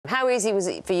How easy was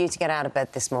it for you to get out of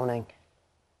bed this morning?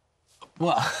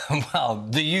 Well,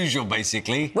 the usual,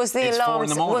 basically. Was the it's alarm... 4 in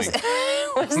the morning.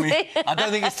 I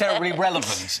don't think it's terribly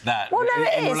relevant, that. Well, no,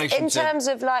 it is. In to... terms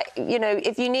of, like, you know,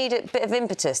 if you need a bit of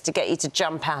impetus to get you to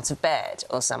jump out of bed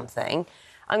or something,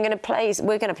 we're going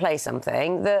to play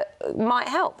something that might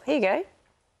help. Here you go.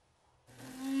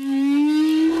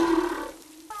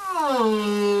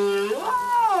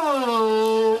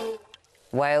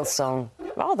 Whale song.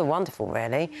 Rather wonderful,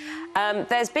 really.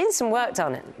 There's been some work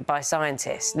done by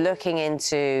scientists looking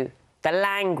into the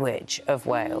language of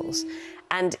whales,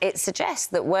 and it suggests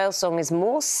that whale song is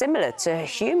more similar to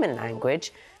human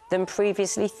language than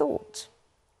previously thought.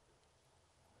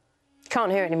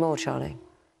 Can't hear it anymore, Charlie.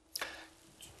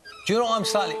 Do you know what I'm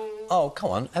slightly... Oh,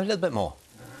 come on, a little bit more.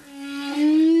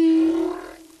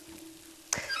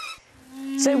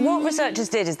 So what researchers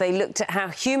did is they looked at how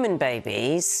human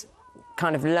babies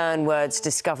kind of learn words,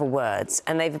 discover words,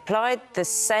 and they've applied the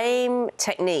same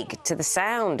technique to the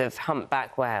sound of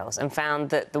humpback whales and found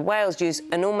that the whales use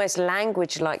an almost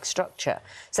language-like structure.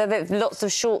 So they've lots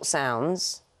of short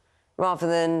sounds rather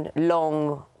than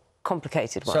long,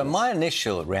 complicated ones. So my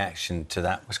initial reaction to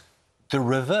that was the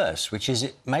reverse, which is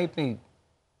it made me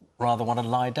rather want to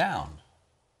lie down.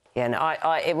 Yeah, no,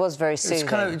 it was very soothing. It's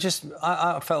kind of just...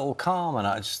 I felt all calm and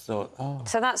I just thought, oh...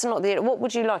 So that's not the... What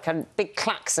would you like, a big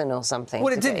klaxon or something?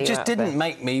 Well, it just didn't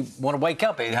make me want to wake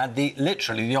up. It had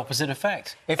literally the opposite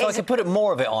effect. If I could put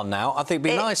more of it on now, I think it'd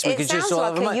be nice. We could just all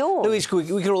have a moment. Louise,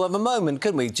 we could all have a moment,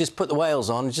 couldn't we? Just put the whales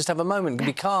on and just have a moment and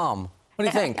be calm. What do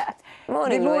you think?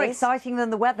 Morning, Louise. More exciting than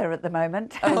the weather at the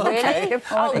moment. Oh, really?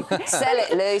 Oh, sell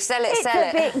it, Lou. Sell it, sell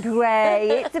it. It's a bit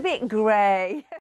grey. It's a bit grey.